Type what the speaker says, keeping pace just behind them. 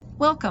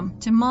Welcome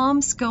to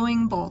Moms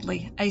Going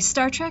Boldly, a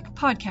Star Trek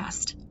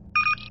podcast.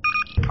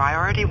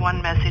 Priority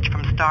 1 message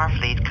from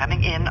Starfleet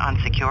coming in on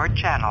secured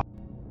channel.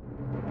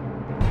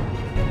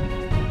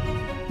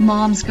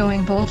 Moms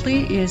Going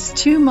Boldly is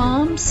two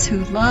moms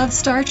who love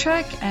Star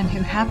Trek and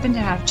who happen to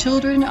have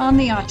children on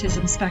the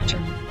autism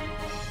spectrum.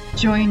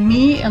 Join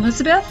me,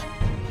 Elizabeth,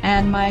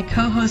 and my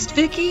co-host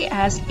Vicky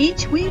as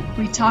each week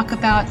we talk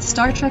about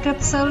Star Trek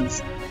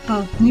episodes,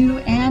 both new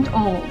and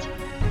old.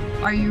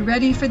 Are you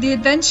ready for the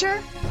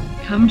adventure?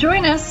 Come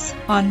join us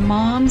on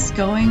Moms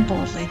Going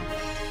Boldly.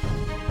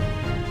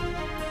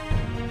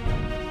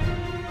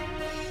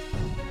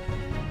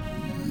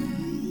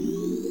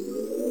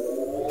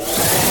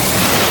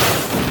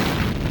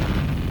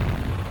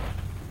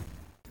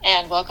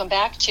 And welcome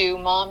back to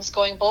Moms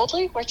Going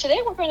Boldly, where today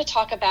we're going to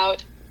talk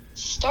about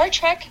Star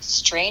Trek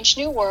Strange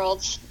New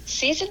Worlds,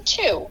 Season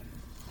 2,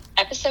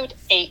 Episode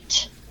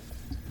 8,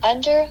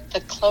 Under the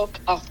Cloak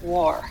of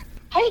War.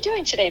 How are you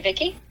doing today,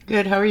 Vicky?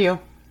 Good, how are you?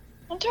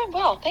 I'm doing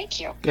well, thank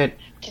you. Good.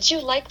 Did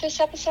you like this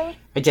episode?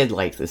 I did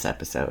like this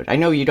episode. I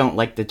know you don't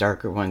like the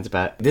darker ones,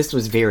 but this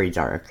was very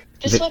dark.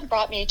 This one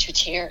brought me to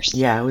tears.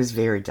 Yeah, it was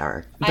very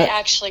dark. I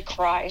actually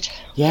cried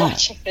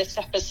watching this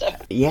episode.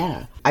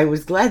 Yeah. I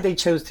was glad they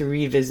chose to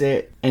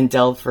revisit and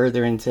delve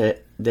further into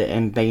the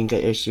M'Benga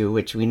issue,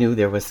 which we knew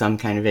there was some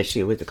kind of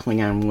issue with the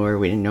Klingon War.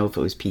 We didn't know if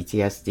it was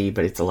PTSD,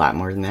 but it's a lot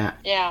more than that.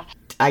 Yeah.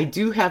 I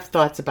do have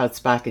thoughts about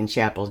Spock and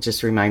Chapel.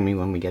 Just remind me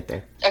when we get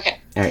there. Okay.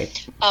 All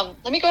right.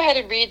 Let me go ahead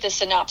and read the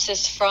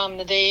synopsis from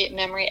the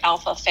Memory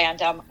Alpha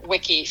fandom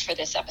wiki for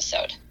this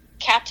episode.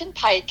 Captain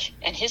Pike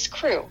and his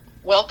crew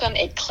welcome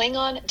a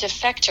Klingon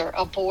defector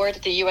aboard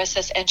the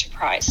USS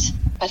Enterprise,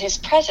 but his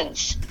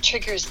presence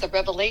triggers the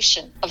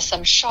revelation of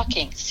some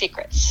shocking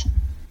secrets.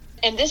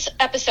 And this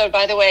episode,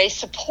 by the way,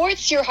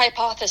 supports your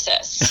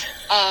hypothesis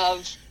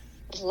of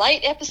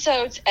light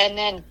episodes and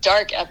then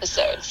dark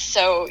episodes.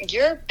 So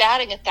you're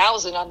batting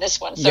 1,000 on this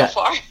one so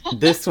far.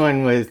 This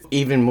one was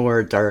even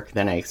more dark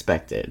than I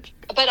expected.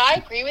 But I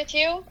agree with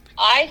you.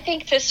 I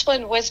think this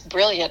one was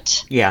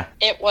brilliant. Yeah.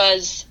 It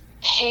was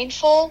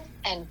painful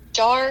and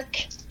dark,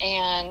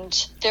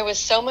 and there was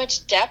so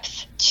much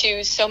depth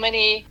to so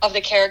many of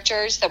the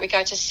characters that we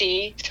got to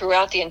see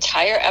throughout the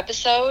entire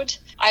episode.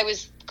 I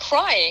was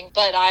crying,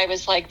 but I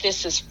was like,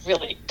 this is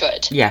really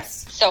good.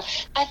 Yes. So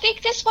I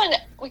think this one,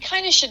 we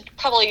kind of should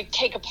probably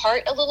take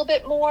apart a little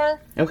bit more.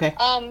 Okay.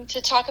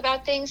 To talk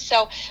about things.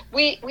 So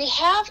we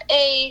have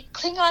a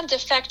Klingon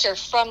defector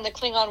from the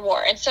Klingon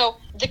War. And so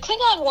the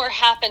Klingon War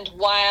happened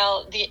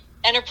while the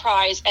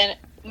Enterprise and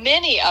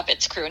many of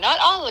its crew, not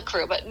all of the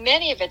crew, but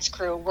many of its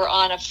crew were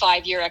on a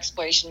 5-year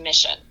exploration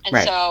mission.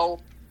 And so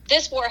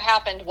this war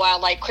happened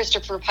while, like,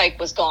 Christopher Pike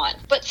was gone.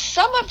 But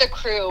some of the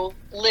crew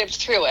lived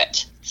through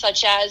it,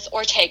 such as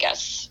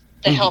Ortegas,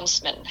 the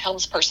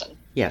helmsperson.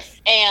 Yes.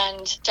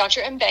 And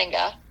Dr.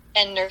 M'Benga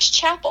and Nurse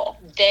Chapel.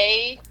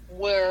 They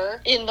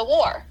were in the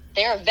war.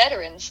 They are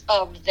veterans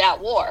of that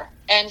war.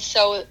 And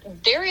so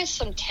there is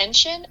some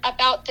tension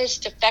about this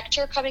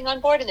defector coming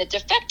on board. And the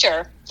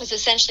defector was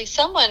essentially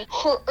someone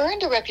who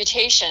earned a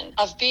reputation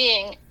of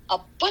being a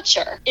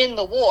butcher in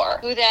the war,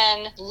 who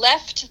then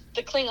left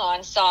the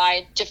Klingon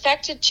side,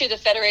 defected to the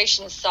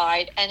Federation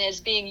side, and is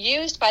being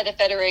used by the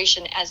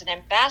Federation as an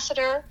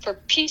ambassador for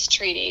peace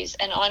treaties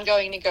and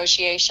ongoing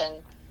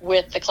negotiation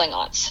with the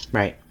Klingons.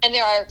 Right. And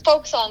there are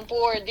folks on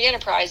board the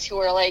Enterprise who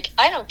are like,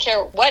 I don't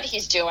care what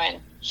he's doing.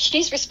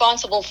 He's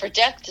responsible for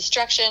death,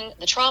 destruction,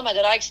 the trauma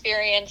that I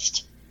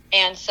experienced.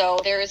 And so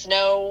there is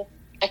no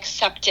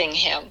accepting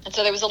him. And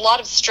so there was a lot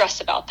of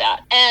stress about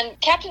that. And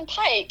Captain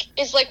Pike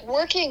is like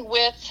working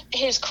with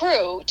his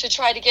crew to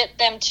try to get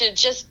them to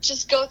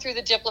just go through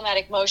the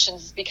diplomatic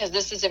motions, because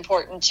this is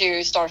important to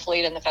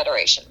Starfleet and the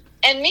Federation.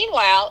 And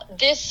meanwhile,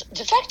 this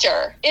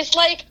defector is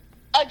like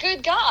a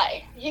good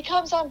guy. He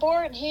comes on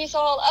board and he's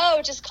all,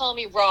 just call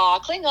me Ra.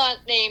 Klingon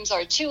names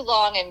are too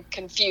long and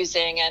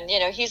confusing. And,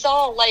 he's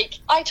all like,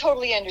 I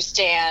totally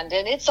understand.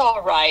 And it's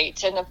all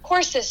right. And of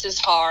course this is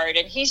hard.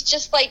 And he's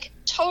just like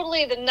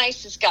totally the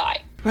nicest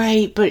guy.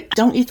 Right. But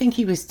don't you think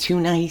he was too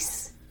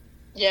nice?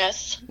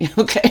 Yes.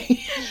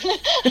 Okay.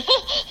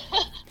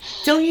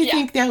 Don't you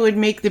think that would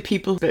make the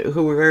people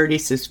who were already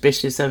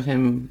suspicious of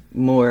him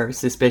more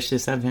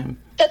suspicious of him?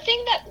 The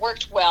thing that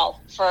worked well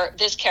for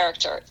this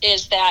character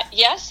is that,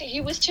 yes,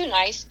 he was too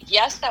nice.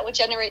 Yes, that would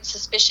generate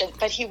suspicion,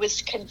 but he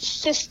was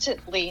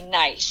consistently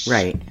nice.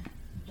 Right.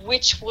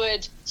 Which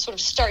would sort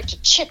of start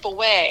to chip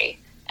away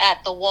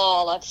at the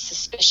wall of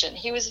suspicion.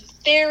 He was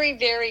very,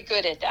 very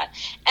good at that.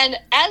 And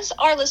as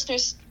our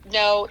listeners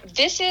know,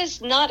 this is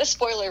not a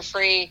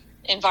spoiler-free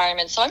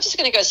environment, so I'm just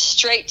going to go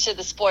straight to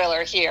the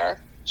spoiler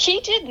here.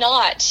 He did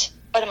not,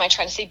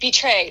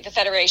 betray the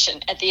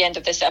Federation at the end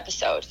of this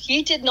episode.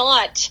 He did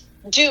not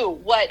do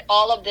what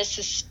all of the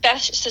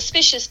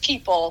suspicious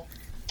people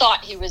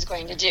thought he was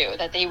going to do,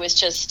 that he was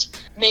just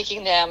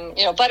making them,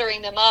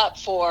 buttering them up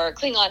for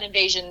Klingon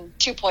Invasion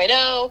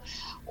 2.0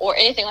 or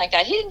anything like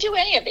that. He didn't do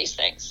any of these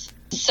things.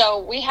 So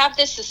we have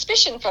this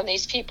suspicion from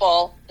these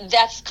people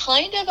that's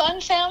kind of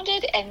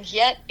unfounded, and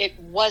yet it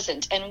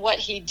wasn't. And what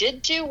he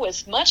did do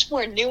was much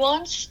more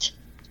nuanced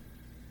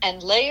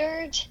and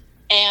layered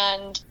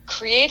and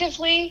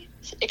creatively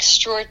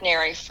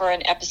extraordinary for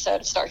an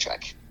episode of Star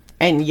Trek.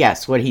 And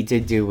yes, what he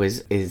did do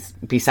is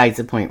besides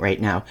the point right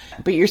now.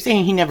 But you're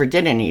saying he never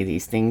did any of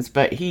these things,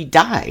 but he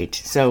died.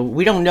 So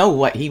we don't know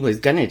what he was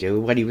going to do,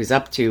 what he was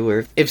up to,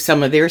 or if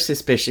some of their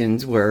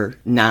suspicions were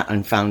not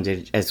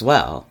unfounded as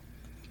well.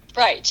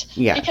 Right.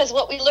 Yeah. Because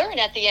what we learn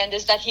at the end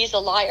is that he's a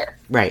liar.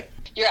 Right.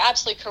 You're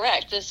absolutely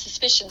correct. The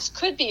suspicions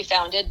could be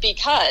founded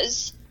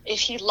because if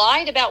he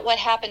lied about what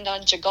happened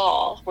on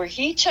Jagal, where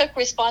he took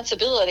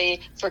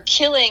responsibility for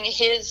killing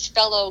his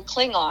fellow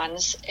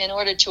Klingons in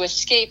order to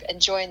escape and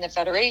join the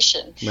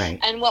Federation. Right.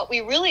 And what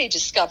we really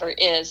discover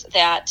is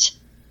that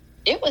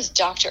it was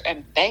Dr.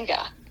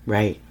 Mbenga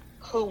Right.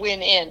 who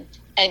went in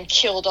and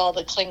killed all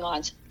the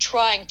Klingons,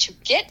 trying to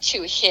get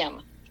to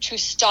him to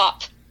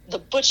stop the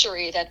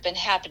butchery that had been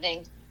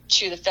happening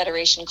to the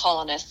Federation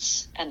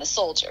colonists and the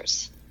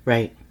soldiers.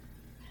 Right.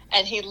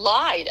 And he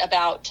lied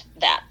about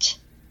that.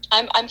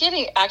 I'm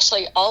getting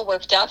actually all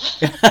worked up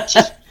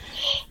just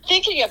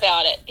thinking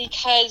about it,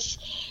 because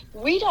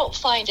we don't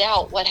find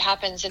out what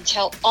happens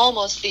until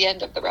almost the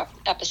end of the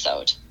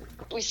episode.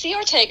 We see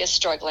Ortega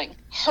struggling.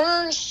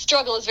 Her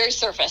struggle is very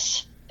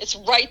surface. It's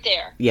right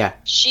there. Yeah.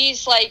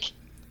 She's like,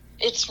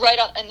 it's right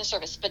on the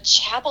surface. But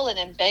Chapel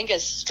and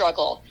Mbenga's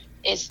struggle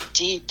is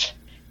deep.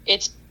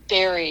 It's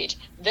buried.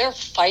 They're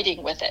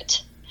fighting with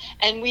it.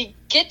 And we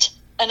get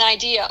an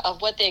idea of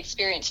what they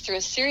experienced through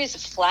a series of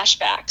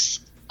flashbacks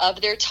of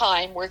their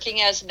time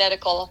working as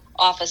medical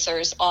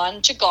officers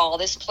on Jagal,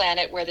 this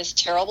planet where this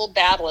terrible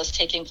battle is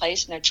taking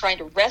place, and they're trying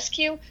to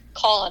rescue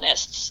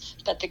colonists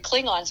that the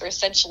Klingons are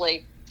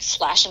essentially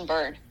slash and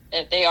burn.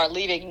 They are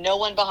leaving no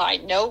one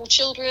behind. No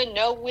children,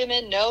 no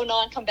women, no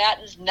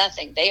non-combatants,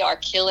 nothing. They are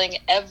killing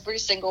every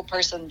single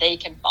person they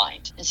can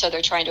find. And so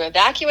they're trying to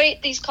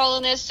evacuate these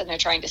colonists, and they're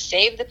trying to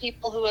save the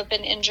people who have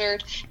been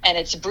injured. And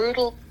it's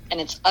brutal,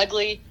 and it's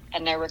ugly,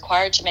 and they're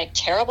required to make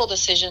terrible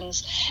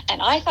decisions.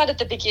 And I thought at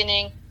the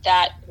beginning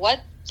that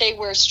what they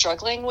were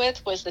struggling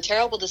with was the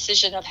terrible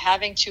decision of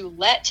having to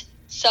let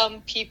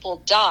some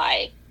people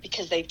die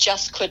because they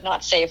just could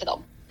not save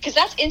them. Because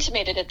that's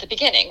intimated at the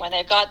beginning when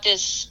they've got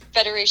this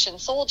Federation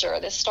soldier,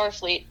 this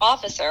Starfleet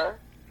officer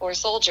or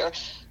soldier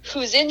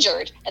who's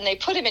injured, and they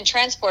put him in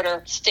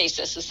transporter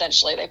stasis,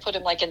 essentially. They put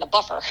him like in the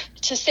buffer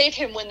to save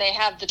him when they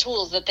have the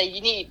tools that they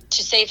need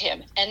to save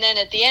him. And then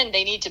at the end,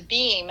 they need to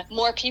beam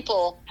more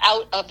people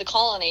out of the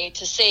colony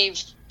to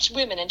save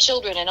women and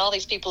children and all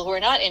these people who are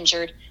not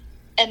injured,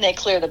 and they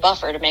clear the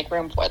buffer to make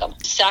room for them,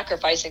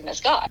 sacrificing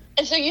this guy.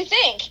 And so you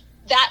think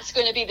that's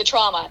going to be the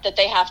trauma that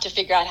they have to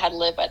figure out how to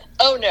live with.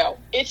 Oh no,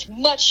 it's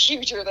much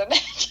huger than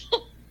that.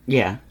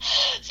 Yeah.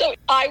 So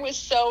I was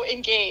so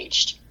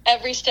engaged.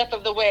 Every step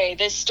of the way,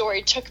 this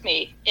story took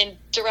me in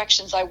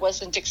directions I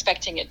wasn't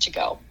expecting it to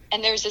go.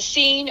 And there's a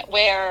scene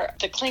where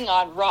the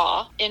Klingon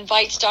Ra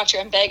invites Dr.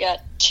 Mbenga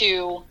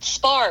to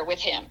spar with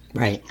him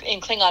in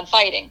Klingon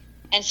fighting.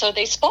 And so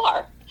they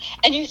spar.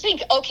 And you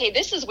think, okay,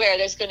 this is where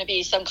there's going to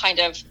be some kind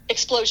of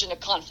explosion of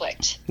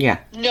conflict. Yeah.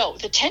 No,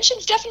 the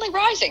tension's definitely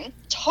rising,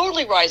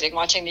 totally rising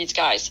watching these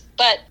guys.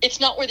 But it's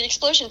not where the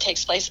explosion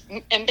takes place.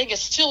 Mbenga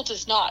still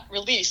does not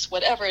release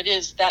whatever it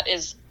is that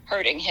is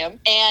hurting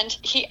him. And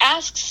he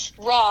asks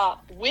Ra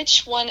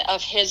which one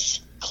of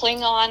his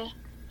Klingon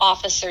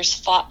officers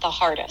fought the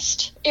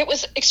hardest. It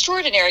was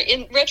extraordinary.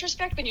 In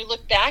retrospect, when you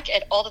look back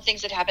at all the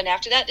things that happened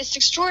after that, it's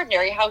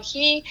extraordinary how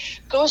he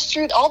goes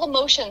through all the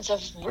motions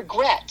of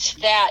regret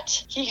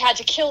that he had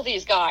to kill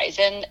these guys.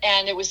 And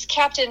it was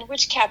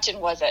which captain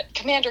was it?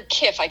 Commander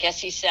Kiff, I guess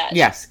he said.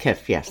 Yes,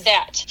 Kiff, yes.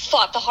 That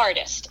fought the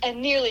hardest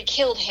and nearly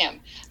killed him.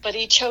 But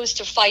he chose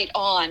to fight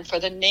on for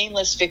the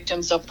nameless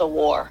victims of the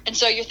war. And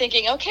so you're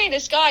thinking, okay,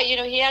 this guy,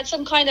 he had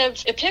some kind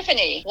of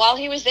epiphany while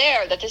he was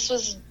there, that this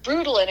was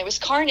brutal and it was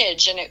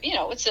carnage, and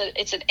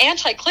it's an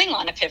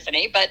anti-Klingon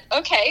epiphany, but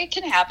okay, it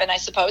can happen, I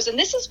suppose. And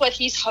this is what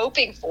he's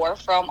hoping for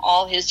from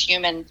all his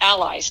human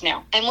allies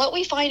now. And what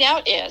we find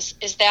out is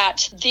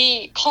that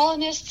the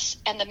colonists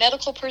and the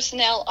medical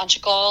personnel on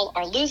Jagal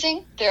are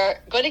losing.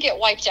 They're going to get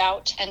wiped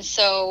out. And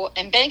so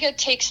Mbenga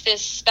takes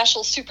this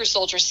special super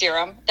soldier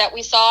serum that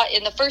we saw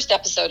in the first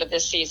episode of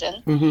this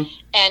season,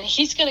 and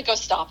he's going to go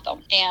stop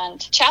them. And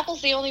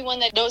Chapel's the only one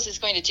that knows is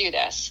going to do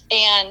this.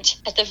 And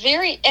at the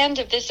very end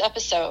of this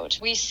episode,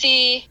 we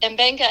see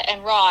Mbenga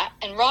and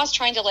Ra's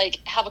trying to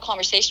have a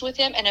conversation with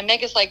him, and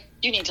Mbenga's like,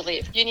 you need to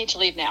leave. You need to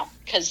leave now,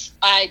 because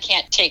I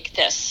can't take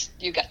this.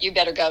 You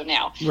better go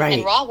now. Right.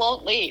 And Ra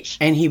won't leave.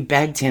 And he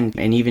begged him,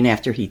 and even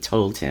after he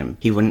told him,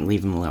 he wouldn't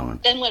leave him alone.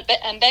 Then when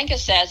Mbenga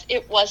says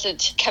it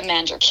wasn't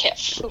Commander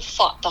Kiff who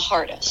fought the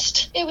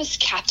hardest, it was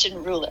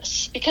Captain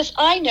Rulis. Because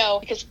I'm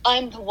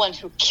the one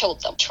who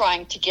killed them,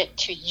 trying to get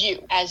to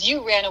you, as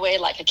you ran away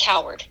like a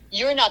coward.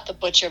 You're not the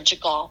butcher of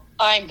Jagal.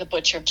 I'm the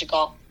butcher of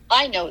Jagal.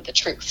 I know the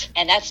truth,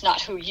 and that's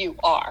not who you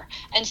are.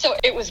 And so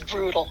it was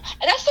brutal.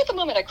 And that's not the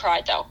moment I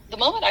cried, though. The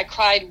moment I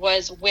cried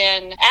was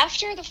when,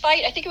 after the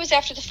fight, I think it was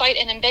after the fight,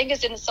 and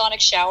Mbenga's in the sonic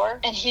shower,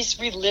 and he's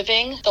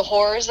reliving the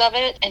horrors of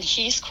it, and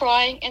he's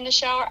crying in the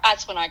shower.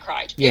 That's when I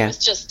cried. Yeah. It was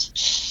just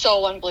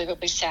so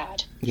unbelievably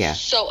sad. Yeah.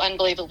 So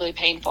unbelievably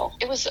painful.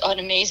 It was an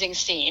amazing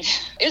scene.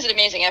 It was an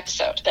amazing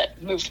episode that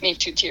moved me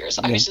to tears.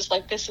 I was just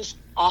like, this is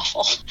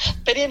awful,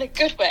 but in a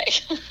good way.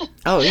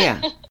 Oh,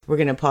 yeah. We're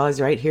going to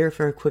pause right here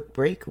for a quick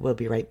break. We'll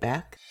be right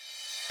back.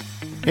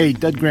 Hey,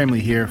 Doug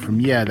Gramley here from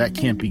Yeah, That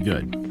Can't Be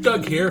Good.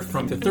 Doug here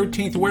from the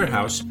 13th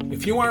Warehouse.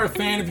 If you are a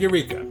fan of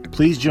Eureka,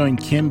 Please join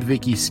Kim,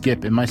 Vicky,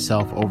 Skip, and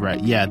myself over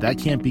at Yeah, That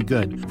Can't Be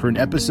Good for an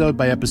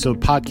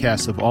episode-by-episode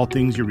podcast of all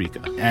things Eureka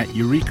at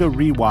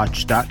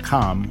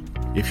eurekarewatch.com.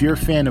 If you're a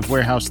fan of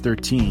Warehouse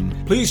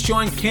 13, please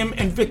join Kim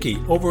and Vicky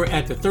over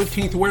at the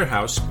 13th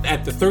Warehouse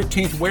at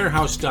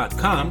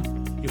the13thwarehouse.com.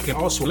 You can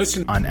also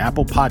listen on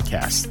Apple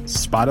Podcasts,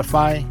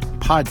 Spotify,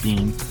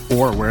 Podbean,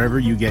 or wherever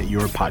you get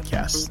your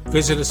podcasts.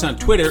 Visit us on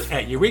Twitter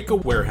at Eureka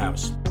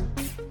Warehouse.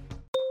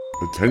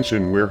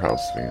 Attention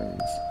Warehouse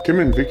fans. Kim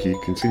and Vicky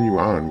continue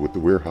on with the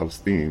Warehouse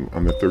theme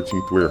on the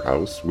 13th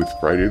Warehouse with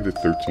Friday the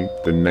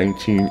 13th, the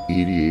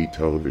 1988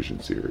 television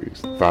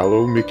series.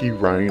 Follow Mickey,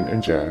 Ryan,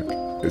 and Jack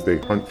as they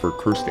hunt for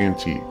cursed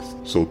antiques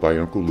sold by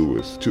Uncle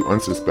Lewis to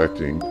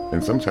unsuspecting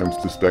and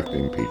sometimes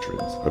suspecting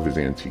patrons of his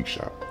antique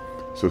shop.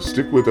 So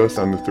stick with us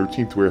on the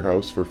 13th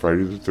Warehouse for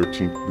Friday the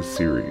 13th, the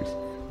series.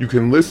 You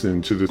can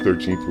listen to the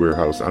 13th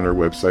Warehouse on our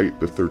website,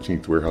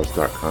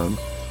 the13thwarehouse.com,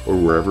 or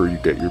wherever you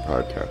get your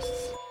podcasts.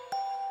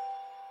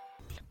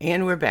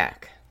 And we're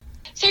back.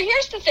 So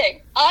here's the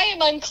thing. I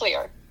am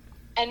unclear,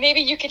 and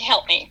maybe you can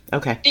help me.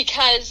 Okay.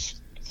 Because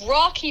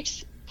Raw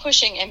keeps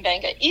pushing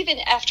Mbenga, even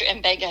after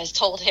Mbenga has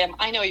told him,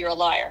 I know you're a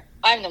liar.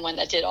 I'm the one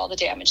that did all the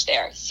damage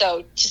there,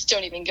 so just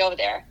don't even go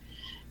there.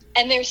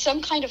 And there's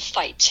some kind of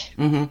fight.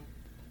 Mm-hmm.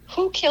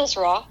 Who kills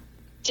Raw?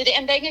 Did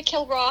Mbenga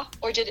kill Raw,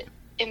 or did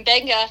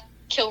Mbenga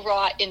kill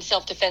Raw in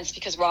self-defense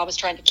because Raw was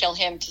trying to kill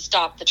him to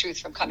stop the truth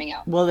from coming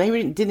out? Well,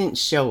 they didn't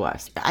show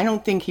us. I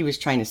don't think he was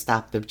trying to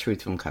stop the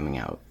truth from coming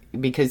out,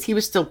 because he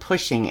was still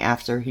pushing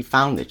after he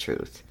found the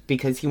truth,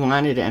 because he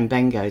wanted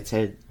Mbenga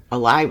to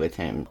ally with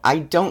him. I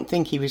don't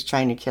think he was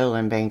trying to kill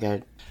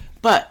Mbenga,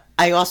 but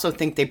I also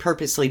think they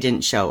purposely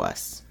didn't show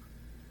us.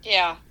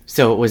 Yeah.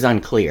 So it was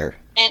unclear.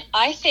 And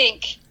I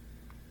think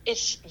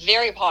it's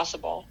very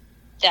possible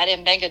that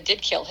Mbenga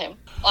did kill him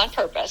on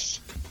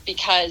purpose,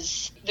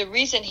 because the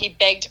reason he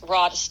begged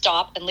Raw to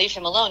stop and leave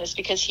him alone is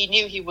because he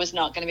knew he was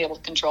not going to be able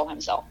to control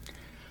himself.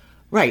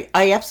 Right.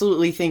 I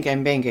absolutely think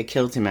Mbenga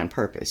killed him on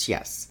purpose,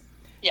 yes.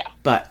 Yeah.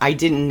 But I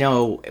didn't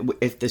know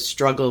if the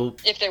struggle...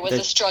 If there was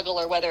a struggle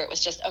or whether it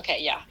was just, okay,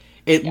 yeah.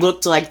 It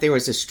looked like there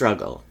was a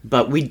struggle,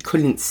 but we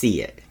couldn't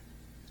see it.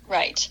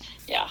 Right,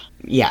 yeah.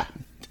 Yeah,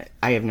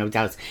 I have no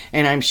doubts.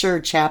 And I'm sure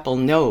Chappell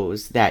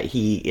knows that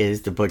he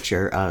is the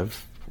butcher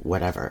of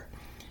whatever.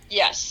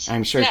 Yes.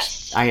 I'm sure.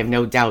 Yes. I have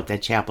no doubt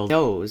that Chappell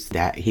knows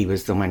that he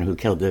was the one who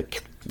killed the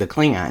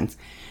Klingons,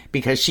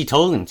 because she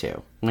told him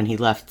to when he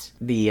left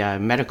the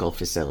medical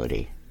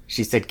facility.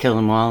 She said, kill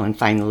them all and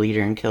find the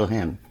leader and kill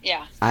him.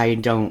 Yeah. I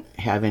don't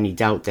have any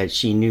doubt that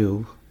she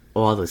knew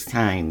all this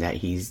time that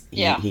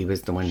he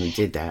was the one who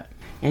did that.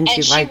 And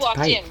she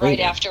walked in right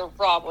after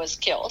Rob was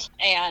killed,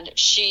 and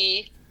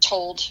she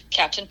told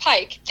Captain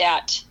Pike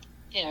that,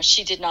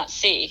 she did not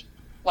see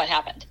what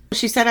happened.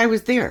 She said, I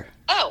was there.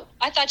 Oh,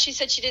 I thought she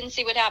said she didn't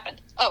see what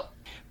happened. Oh.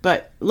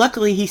 But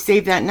luckily he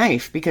saved that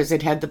knife because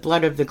it had the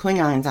blood of the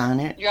Klingons on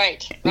it.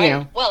 Right.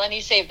 Well, and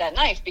he saved that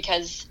knife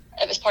because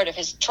it was part of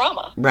his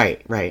trauma.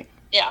 Right.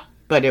 Yeah.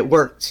 But it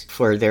worked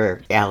for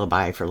their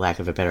alibi, for lack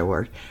of a better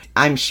word.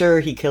 I'm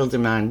sure he killed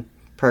him on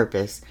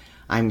purpose.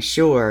 I'm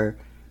sure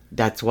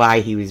that's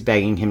why he was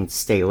begging him to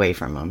stay away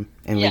from him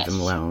and leave him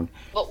alone.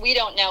 But we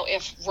don't know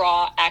if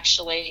Raw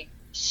actually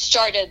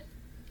started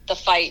the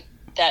fight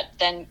that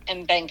then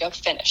Mbenga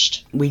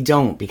finished. We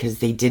don't, because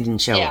they didn't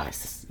show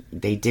us.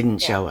 They didn't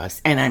show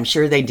us. And I'm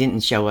sure they didn't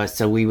show us,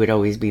 so we would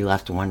always be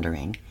left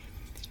wondering.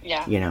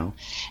 Yeah. And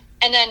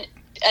then,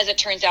 as it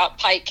turns out,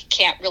 Pike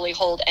can't really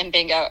hold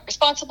Mbenga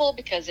responsible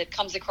because it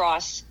comes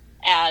across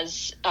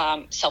as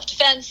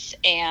self-defense,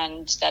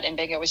 and that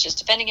Mbenga was just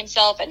defending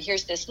himself, and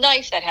here's this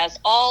knife that has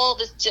all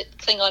this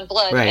Klingon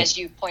blood, as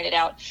you pointed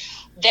out,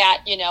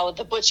 that,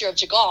 the butcher of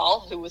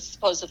Jagal, who was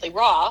supposedly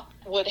Ra,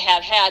 would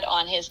have had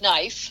on his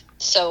knife.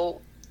 So,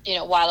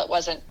 while it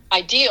wasn't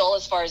ideal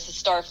as far as the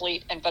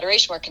Starfleet and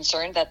Federation were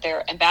concerned that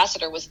their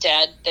ambassador was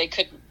dead, they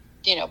couldn't,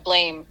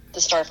 blame the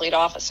Starfleet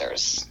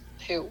officers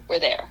who were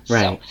there.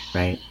 Right.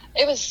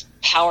 It was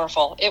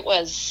powerful. It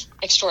was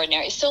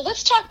extraordinary. So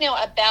let's talk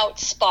now about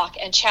Spock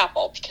and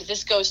Chappell, because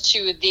this goes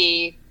to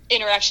the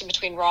interaction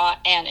between Ra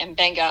and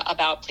Mbenga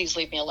about please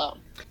leave me alone.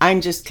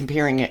 I'm just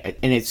comparing it,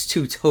 and it's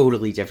two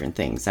totally different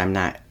things. I'm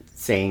not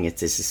saying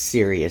it's as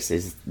serious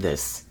as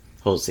this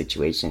whole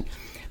situation.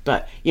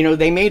 But,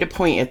 they made a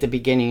point at the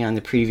beginning on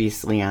the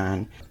Previously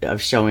On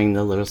of showing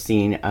the little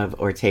scene of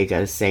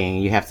Ortega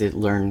saying you have to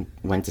learn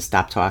when to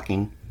stop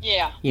talking.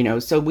 Yeah. You know,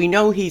 so we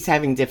know he's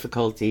having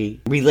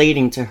difficulty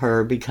relating to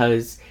her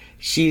because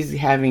she's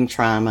having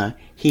trauma.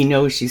 He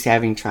knows she's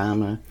having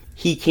trauma.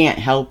 He can't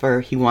help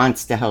her. He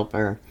wants to help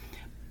her.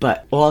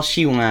 But all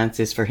she wants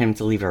is for him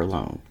to leave her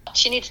alone.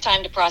 She needs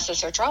time to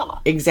process her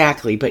trauma.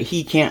 Exactly, but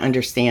he can't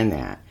understand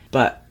that.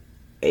 But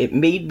it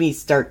made me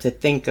start to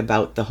think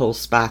about the whole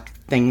Spock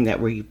thing that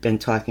we've been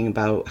talking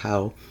about,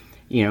 how,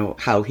 you know,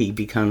 how he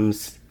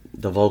becomes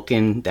the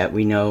Vulcan that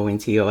we know in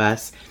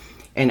TOS.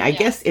 And I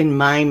guess in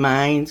my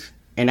mind,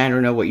 and I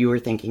don't know what you were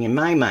thinking, in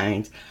my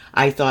mind,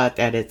 I thought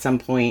that at some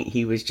point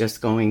he was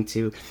just going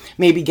to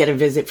maybe get a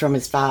visit from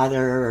his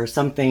father or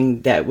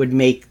something that would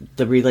make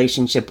the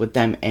relationship with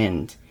them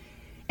end.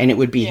 And it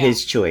would be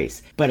his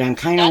choice. But I'm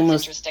kind of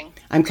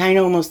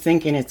almost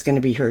thinking it's going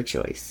to be her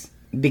choice.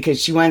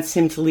 Because she wants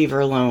him to leave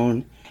her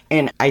alone.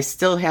 And I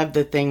still have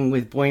the thing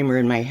with Boimler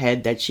in my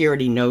head that she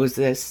already knows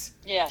this.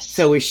 Yes.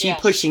 So is she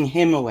pushing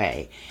him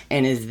away?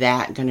 And is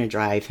that going to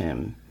drive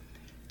him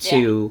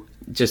to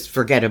just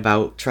forget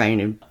about trying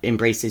to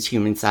embrace his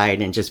human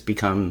side and just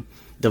become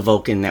the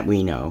Vulcan that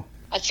we know?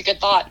 That's a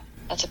good thought.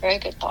 That's a very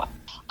good thought.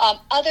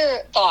 Other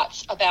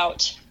thoughts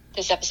about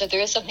this episode.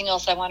 There is something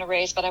else I want to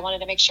raise, but I wanted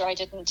to make sure I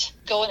didn't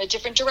go in a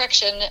different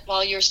direction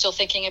while you're still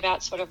thinking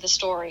about sort of the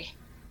story.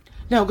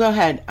 No, go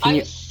ahead. I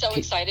was so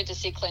excited to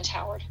see Clint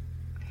Howard.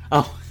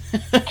 Oh.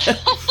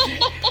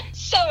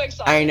 So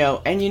excited. I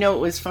know. And you know, it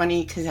was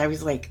funny because I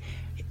was like,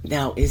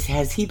 now,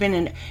 has he been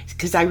in...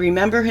 Because I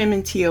remember him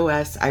in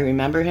TOS. I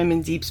remember him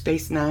in Deep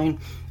Space Nine.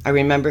 I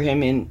remember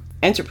him in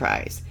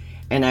Enterprise.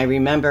 And I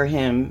remember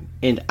him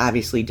in,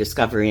 obviously,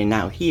 Discovery and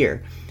now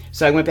here.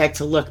 So I went back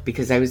to look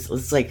because I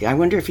was like, I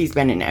wonder if he's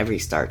been in every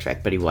Star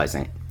Trek, but he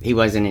wasn't. He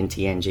wasn't in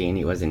TNG and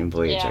he wasn't in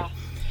Voyager. Yeah.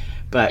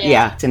 But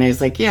and I was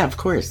like, yeah, of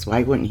course.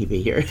 Why wouldn't he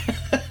be here?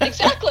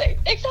 Exactly.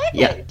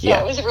 Yeah, so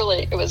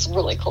it was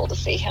really cool to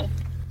see him.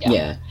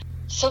 Yeah.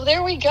 So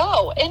there we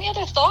go. Any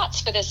other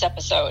thoughts for this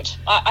episode?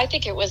 I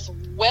think it was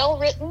well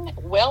written,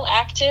 well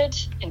acted,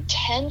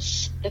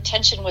 intense. The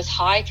tension was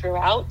high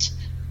throughout.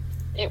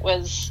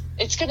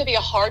 It's going to be a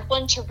hard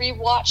one to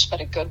rewatch,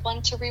 but a good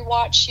one to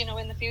rewatch, you know,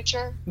 in the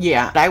future.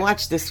 Yeah, I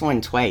watched this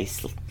one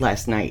twice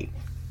last night.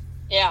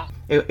 Yeah.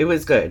 It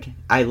was good.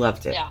 I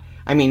loved it. Yeah.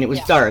 I mean, it was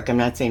dark. I'm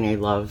not saying I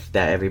love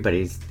that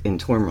everybody's in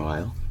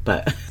turmoil,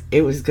 but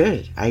it was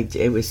good.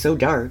 It was so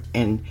dark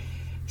and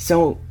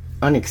so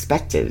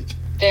unexpected.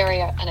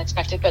 Very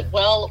unexpected, but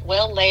well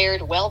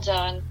layered, well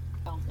done.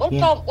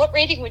 What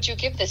rating would you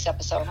give this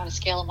episode on a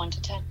scale of 1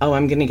 to 10? Oh,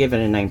 I'm going to give it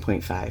a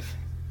 9.5.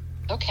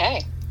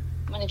 Okay.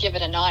 I'm going to give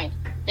it a 9.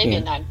 Maybe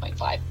a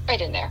 9.5.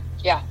 Right in there.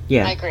 Yeah.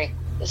 I agree.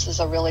 This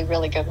is a really,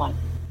 really good one.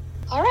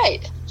 All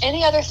right.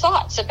 Any other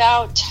thoughts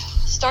about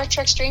Star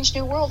Trek Strange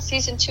New World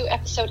Season 2,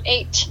 Episode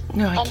 8,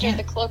 Under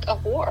the Cloak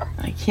of War?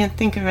 I can't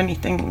think of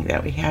anything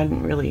that we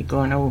hadn't really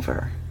gone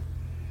over.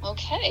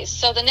 Okay.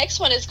 So the next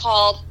one is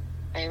called,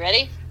 are you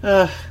ready?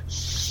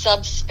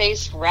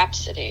 Subspace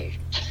Rhapsody.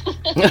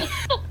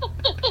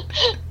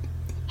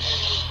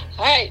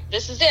 All right,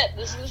 this is it.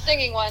 This is the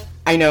singing one.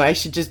 I know, I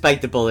should just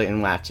bite the bullet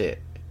and watch it.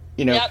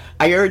 You know,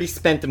 I already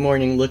spent the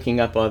morning looking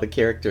up all the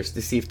characters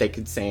to see if they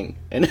could sing.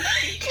 And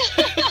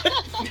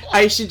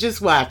I should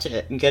just watch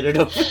it and get it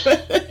over with.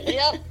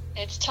 Yep,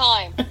 it's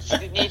time.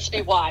 It needs to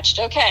be watched.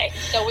 Okay,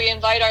 so we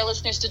invite our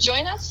listeners to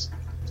join us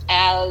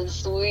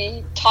as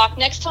we talk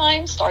next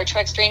time, Star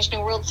Trek Strange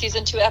New World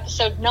Season 2,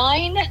 Episode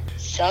 9,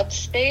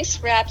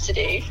 Subspace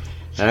Rhapsody.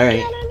 All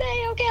right.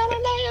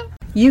 Galileo.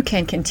 You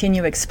can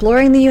continue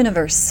exploring the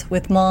universe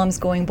with Moms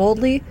Going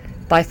Boldly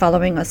by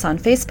following us on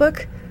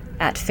Facebook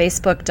at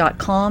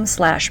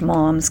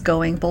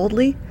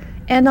facebook.com/momsgoingboldly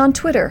and on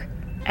Twitter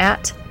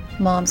at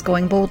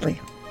momsgoingboldly.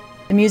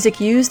 The music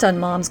used on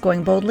Moms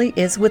Going Boldly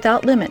is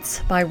Without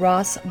Limits by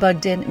Ross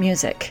Bugden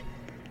Music.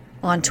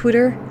 On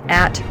Twitter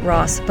at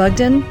Ross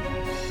Bugden,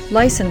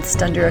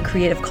 licensed under a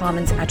Creative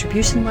Commons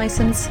Attribution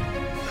License,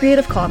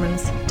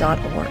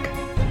 creativecommons.org.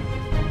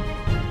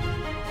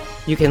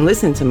 You can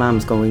listen to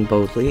Moms Going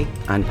Boldly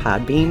on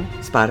Podbean,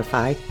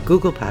 Spotify,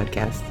 Google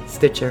Podcasts,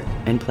 Stitcher,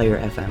 and Player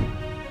FM.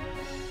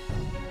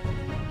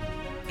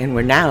 And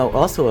we're now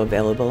also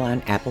available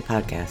on Apple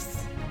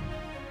Podcasts.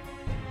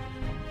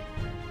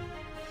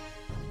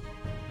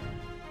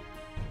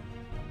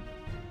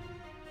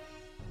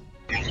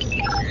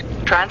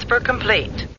 Transfer complete.